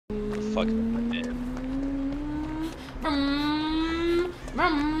Fuck my name.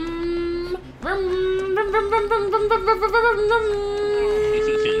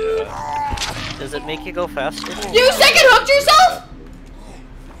 Yeah. Does it make you go faster? You second hooked yourself!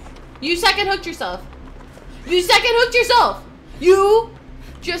 You second hooked yourself. You second hooked yourself. You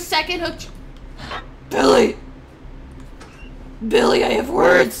just second hooked. Billy. Billy, I have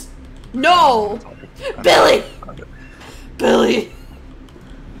words. No. Billy. Billy.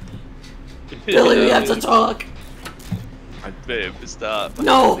 Billy, we have to talk. Babe, stop.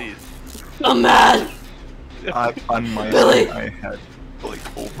 No. Please. I'm mad. On my Billy. I had like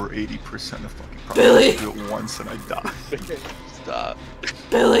over 80% of fucking Billy. problems do it once and I died. Stop.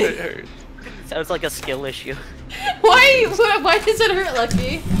 Billy. It hurts. Sounds like a skill issue. Why does it hurt,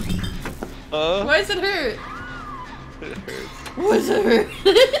 Lucky? Why does it hurt? It hurts. Why does it hurt?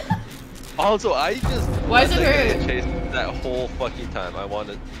 Also, I just. Why does it hurt? Chased that whole fucking time. I want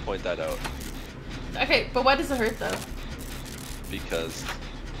to point that out. Okay, but why does it hurt though? Because.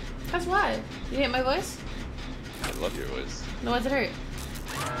 That's why. You hate my voice? I love your voice. No, why does it hurt? It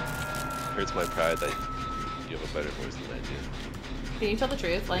hurts my pride that you have a better voice than I do. Can you tell the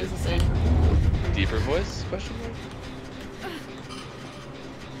truth? Lying's a sin. Deeper voice? Question mark?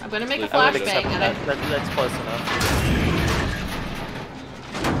 I'm gonna make a I would flashbang accept and I. That's close enough.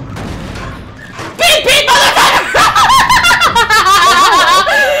 Beep beep, motherfucker!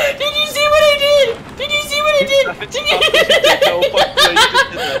 Did you see what I did? Did you see what I did?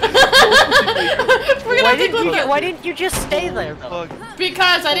 Why didn't you just stay there though?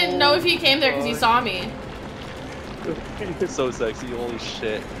 Because I didn't know if he came there because he saw me. You're so sexy, holy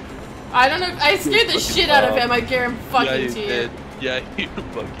shit. I don't know. I scared the shit out of him. I guarantee Yeah, you to you. did. Yeah, you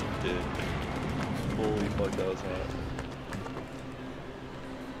fucking did. Holy fuck, that was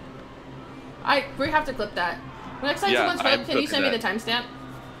hot. We have to clip that. Next time Yeah, someone's I'm clip, can you send me the clipping timestamp?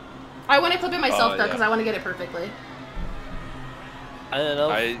 I want to clip it myself though, yeah. because I want to get it perfectly. I don't know.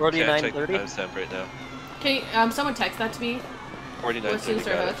 I can't check the 49:30. timestamp right now. Can you, someone text that to me? 49:30,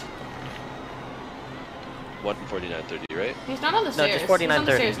 got it. 1:49:30, right? He's not on the No, stairs. just He's on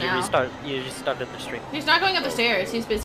the 49:30. stairs now. You restarted the stream. He's not going up the stairs. He's busy.